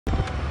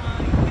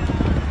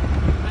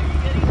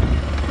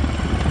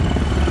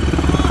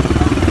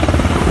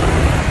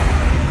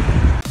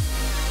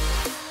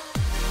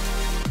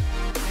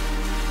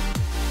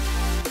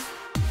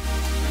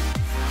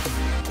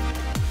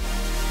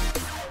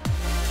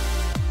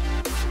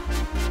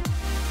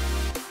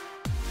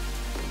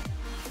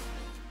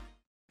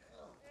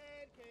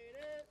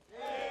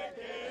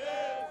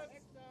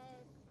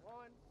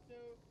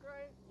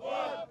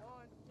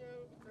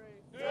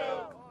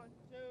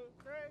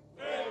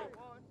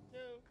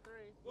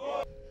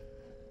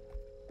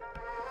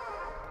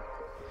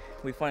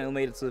We finally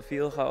made it to the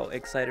field. How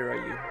excited are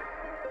you?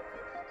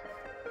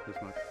 This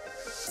much.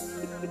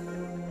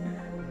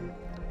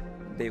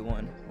 Day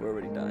one. We're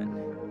already dying.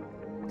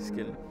 Just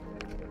kidding.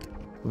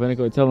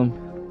 Venico, tell him.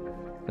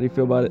 How do you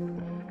feel about it?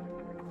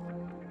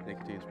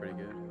 Nicotine's pretty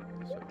good.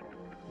 So.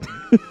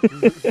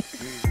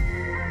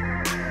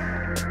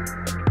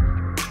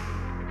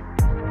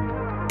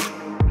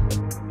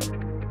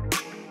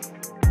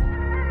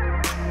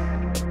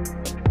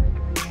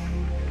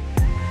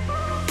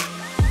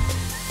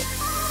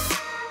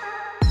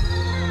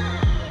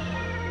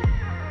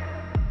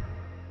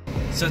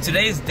 So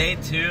today's day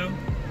 2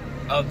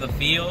 of the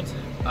field.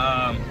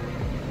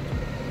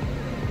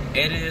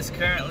 It is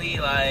currently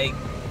like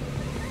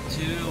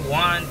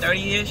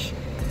 1:30-ish,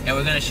 and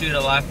we're gonna shoot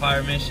a live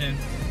fire mission.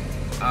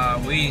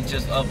 We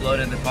just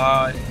uploaded the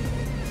pod.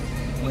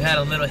 We had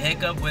a little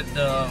hiccup with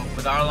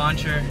our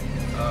launcher.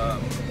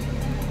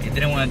 It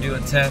didn't want to do a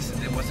test.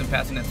 It wasn't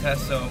passing the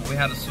test, so we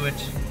had to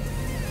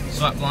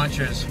swap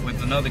launchers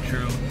with another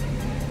crew.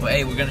 But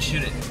hey, we're gonna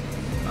shoot it.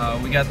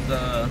 We got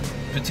the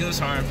platoon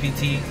sergeant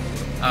PT.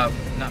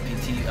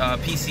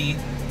 PC.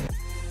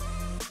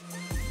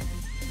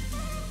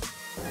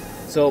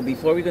 So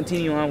before we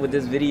continue on with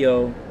this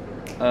video,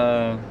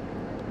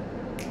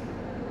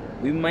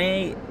 we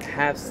may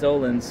have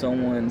stolen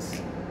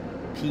someone's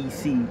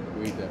PC.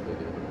 We definitely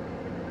did.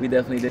 We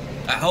definitely did.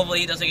 Hopefully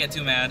he doesn't get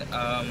too mad.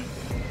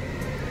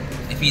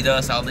 If he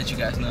does, I'll let you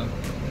guys know.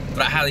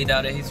 But I highly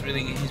doubt it. He's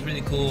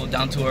really cool,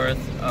 down to earth.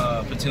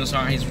 Platoon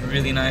sergeant, he's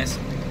really nice.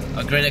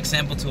 A great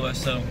example to us.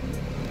 So.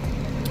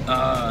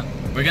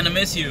 We're gonna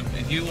miss you.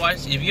 If you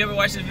ever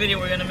watch this video,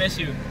 we're gonna miss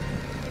you.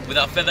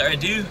 Without further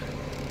ado,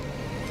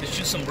 let's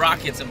shoot some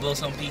rockets and blow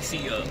some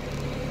PC up.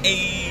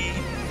 Hey.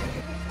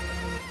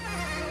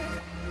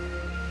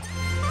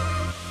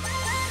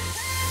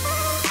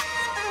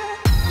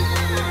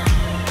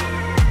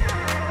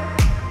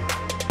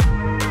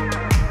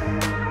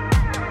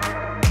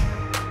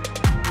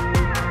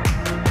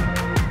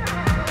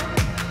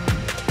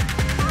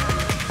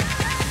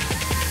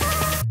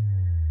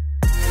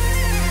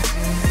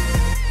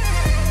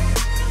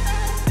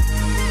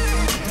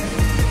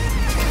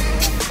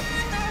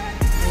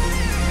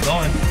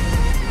 Going.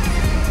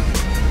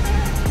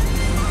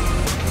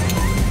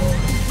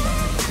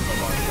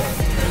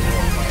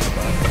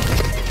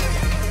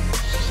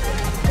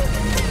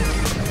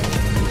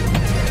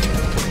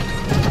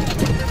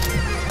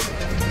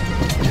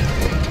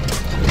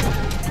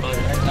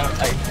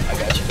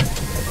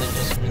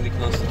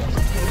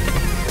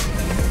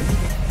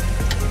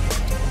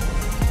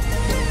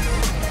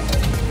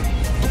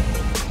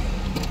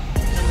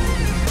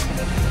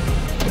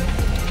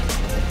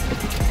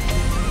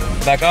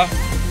 大哥。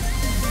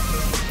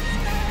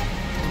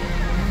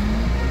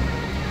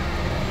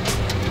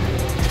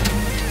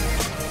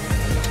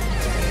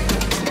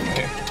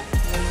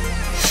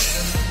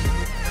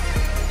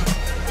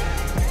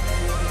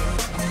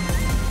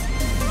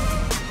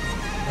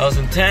That was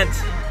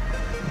intense.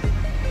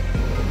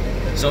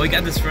 So we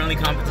got this friendly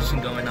competition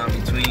going on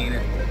between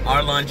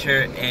our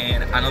launcher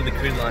and another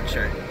crew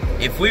launcher.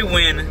 If we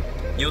win,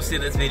 you'll see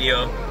this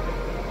video.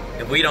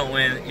 If we don't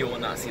win, you will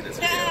not see this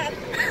video.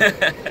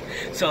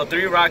 So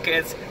 3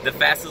 rockets, the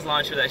fastest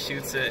launcher that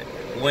shoots it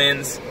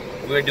wins.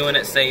 We're doing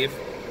it safe,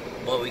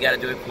 but we gotta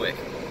do it quick.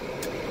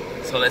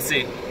 So let's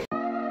see.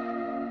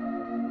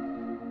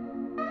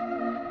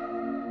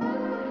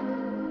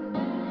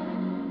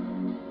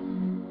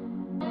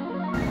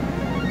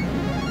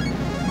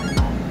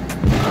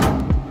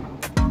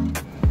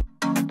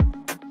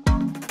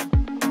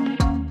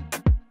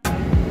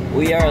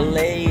 We are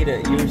late.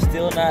 You're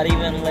still not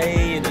even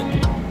late.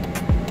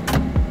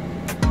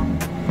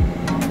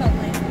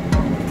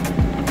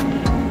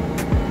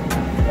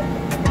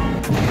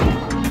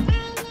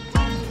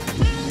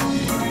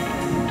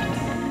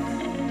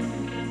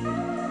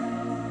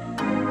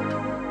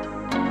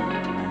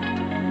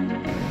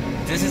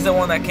 This is the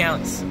one that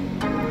counts.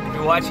 If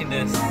you're watching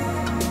this,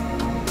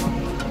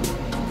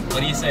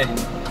 what do you say?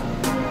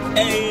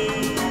 Hey!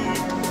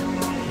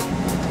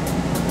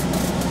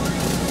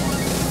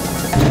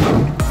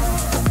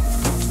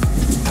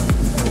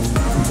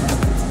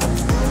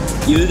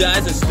 You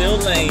guys are still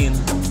laying.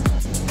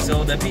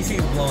 So the PC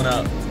is blown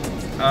up.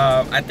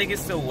 I think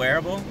it's still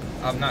wearable.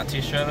 I'm not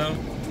too sure though.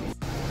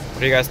 What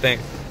do you guys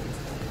think?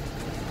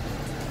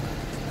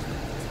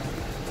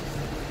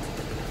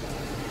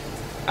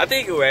 I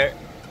think you wear it.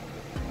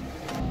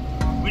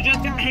 We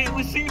just got hit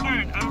with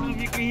Seabird. I don't know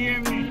if you can hear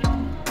me.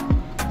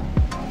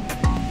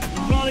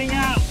 We're rolling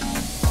out.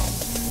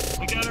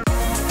 We got her.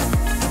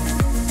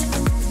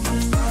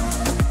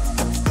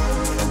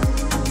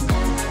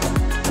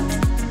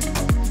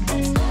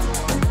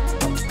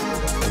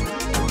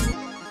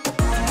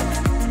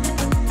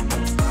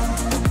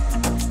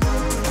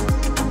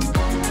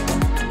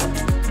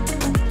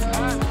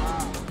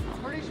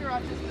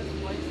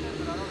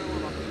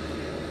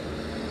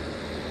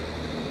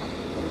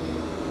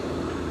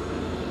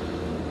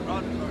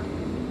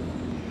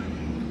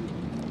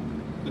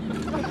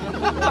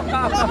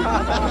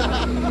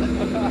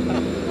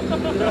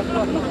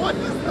 What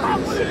is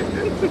happening?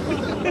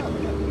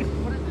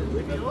 What is this?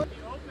 If you open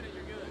it,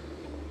 you're good.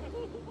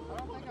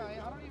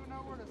 I don't even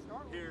know where to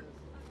start with Here. this.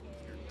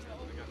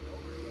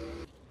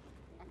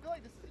 I feel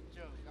like this is a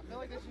joke. I feel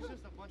like this is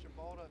just a bunch of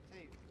balled up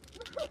tape.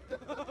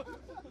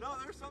 No,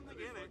 there's something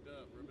in it.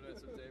 Ripping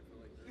out some tape for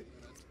like 3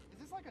 minutes.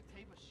 Is this like a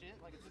tape of shit?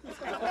 Like is this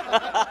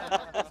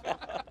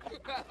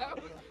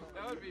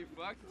That would be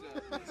fucked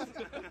up.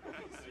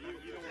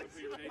 You don't want to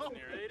put your face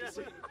near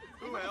it.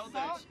 Who held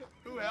that?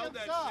 Who held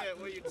that shit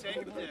when you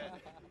taped it?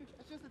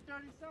 It's just a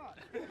dirty sock.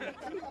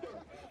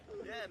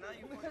 Yeah, now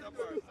you fucked up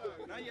our.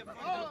 Now you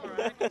fucked up our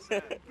action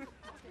set.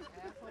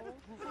 Asshole.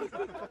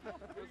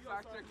 Your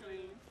socks are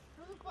clean.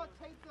 Who the fuck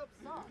tapes up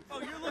socks? Oh,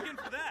 you're looking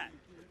for that.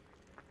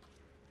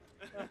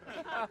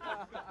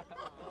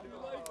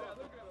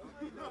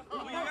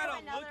 Well, you gotta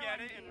look at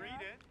it and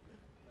read it.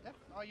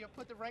 Oh, you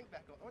put the rank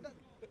back on. Oh, that,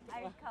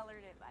 I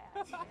colored it by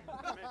accident.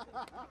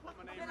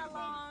 It's been a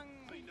long.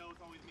 So you know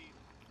it's always me.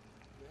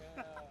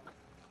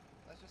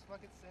 let's just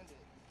fucking send it.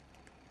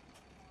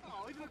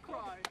 Oh, he's gonna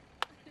cry.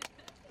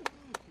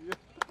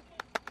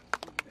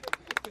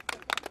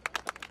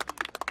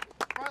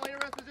 Front leader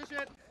rest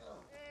position.